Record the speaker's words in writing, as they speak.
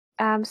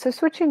So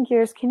switching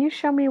gears, can you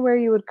show me where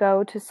you would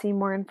go to see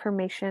more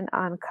information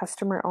on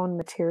customer-owned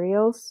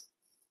materials?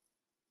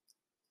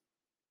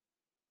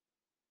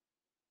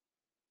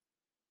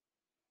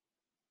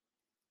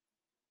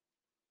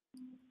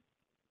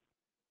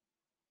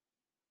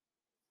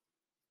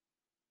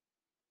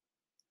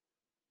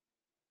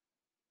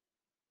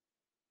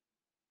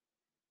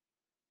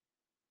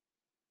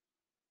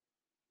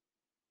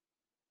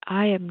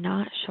 I am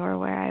not sure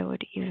where I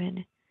would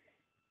even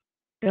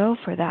go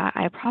for that.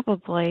 I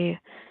probably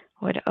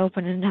would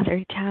open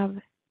another tab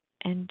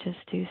and just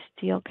do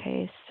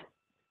Steelcase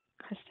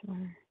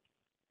customer.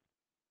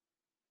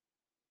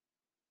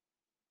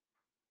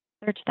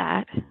 Search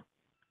that.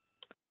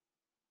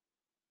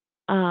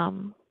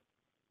 And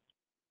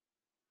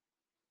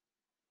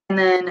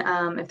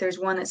then if there's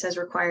one that says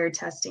required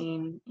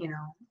testing, you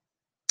know,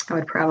 I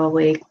would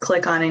probably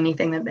click on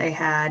anything that they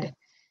had.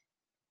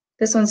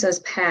 This one says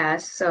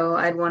pass, so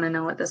I'd want to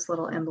know what this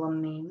little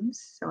emblem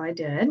means. So I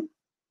did.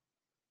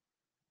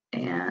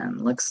 And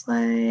looks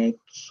like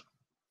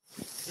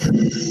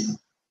I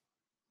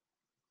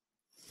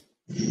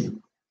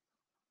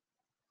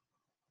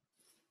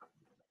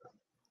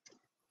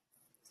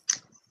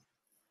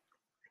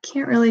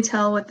can't really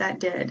tell what that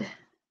did.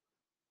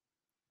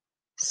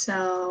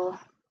 So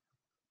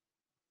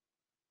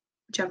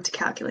jump to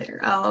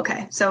calculator. Oh,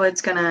 okay. So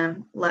it's gonna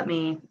let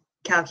me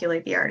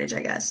calculate the yardage,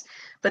 I guess.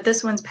 But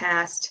this one's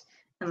passed,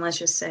 and let's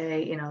just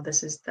say, you know,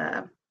 this is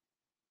the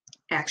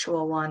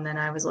actual one that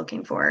I was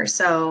looking for.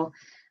 So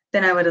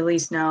then I would at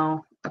least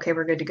know, okay,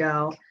 we're good to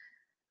go.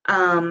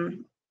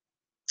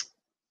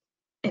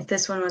 If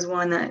this one was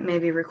one that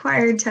maybe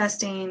required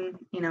testing,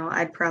 you know,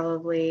 I'd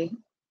probably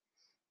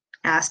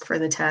ask for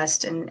the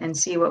test and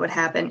see what would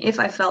happen. If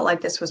I felt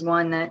like this was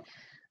one that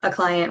a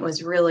client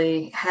was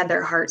really had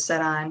their heart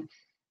set on.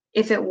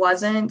 If it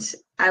wasn't,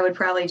 I would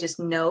probably just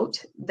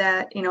note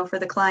that, you know, for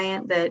the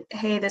client that,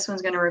 hey, this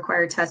one's going to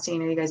require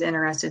testing. Are you guys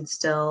interested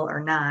still or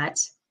not?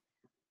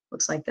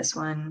 Looks like this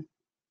one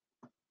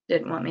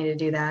didn't want me to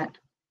do that.